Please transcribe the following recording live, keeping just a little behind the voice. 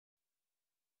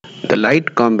The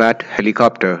Light Combat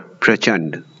Helicopter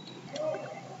Prachand.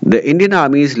 The Indian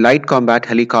Army's Light Combat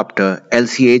Helicopter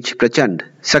LCH Prachand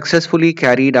successfully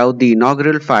carried out the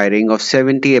inaugural firing of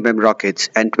 70 mm rockets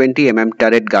and 20 mm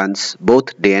turret guns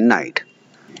both day and night.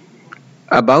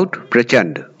 About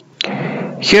Prachand.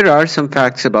 Here are some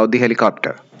facts about the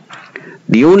helicopter.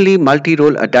 The only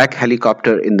multi-role attack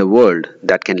helicopter in the world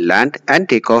that can land and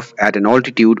take off at an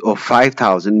altitude of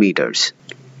 5,000 meters.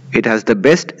 It has the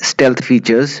best stealth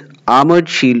features, armored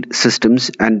shield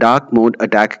systems and dark mode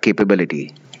attack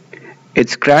capability.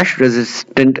 Its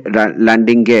crash-resistant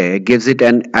landing gear gives it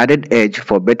an added edge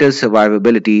for better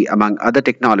survivability among other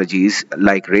technologies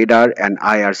like radar and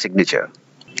IR signature.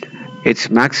 Its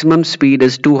maximum speed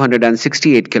is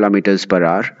 268 km per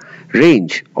hour,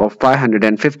 range of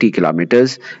 550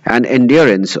 km and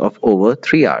endurance of over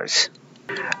 3 hours.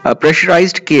 A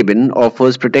pressurized cabin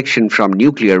offers protection from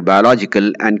nuclear,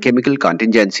 biological and chemical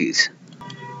contingencies.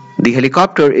 The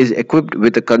helicopter is equipped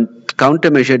with a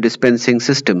countermeasure dispensing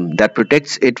system that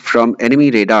protects it from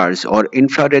enemy radars or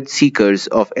infrared seekers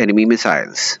of enemy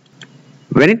missiles.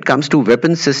 When it comes to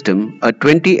weapon system, a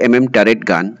 20 mm turret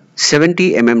gun,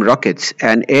 70 mm rockets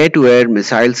and air-to-air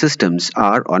missile systems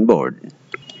are on board.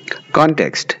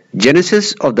 Context: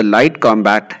 Genesis of the Light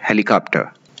Combat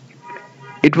Helicopter.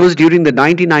 It was during the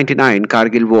 1999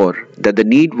 Kargil War that the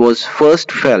need was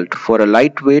first felt for a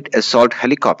lightweight assault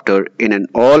helicopter in an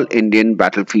all-Indian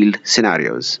battlefield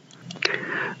scenarios.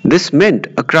 This meant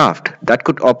a craft that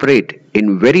could operate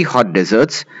in very hot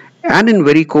deserts and in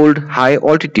very cold high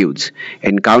altitudes,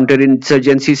 in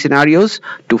counterinsurgency scenarios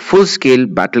to full-scale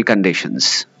battle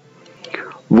conditions.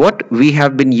 What we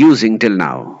have been using till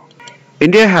now.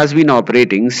 India has been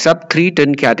operating sub-3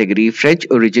 ton category French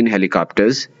origin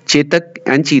helicopters, Chetak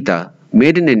and Cheetah,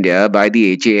 made in India by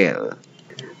the HAL.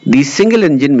 These single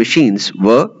engine machines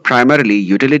were primarily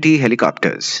utility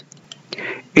helicopters.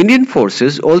 Indian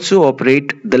forces also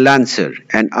operate the Lancer,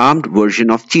 an armed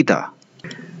version of Cheetah.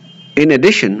 In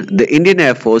addition, the Indian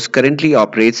Air Force currently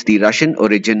operates the Russian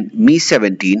origin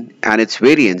Mi-17 and its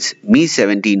variants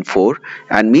Mi-17-4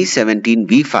 and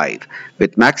Mi-17V5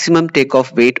 with maximum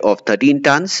takeoff weight of 13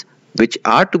 tons, which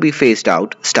are to be phased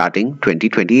out starting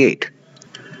 2028.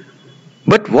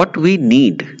 But what we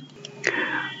need?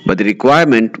 But the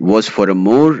requirement was for a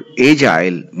more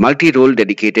agile, multi-role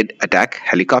dedicated attack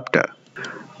helicopter.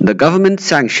 The government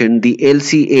sanctioned the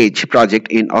LCH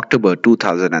project in October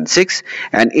 2006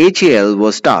 and HAL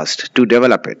was tasked to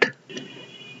develop it.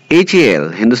 HAL,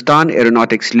 Hindustan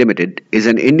Aeronautics Limited, is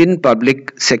an Indian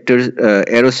public sector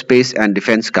aerospace and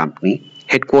defense company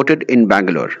headquartered in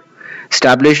Bangalore.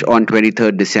 Established on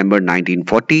 23 December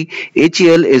 1940,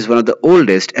 HAL is one of the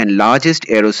oldest and largest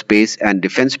aerospace and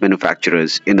defense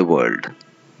manufacturers in the world.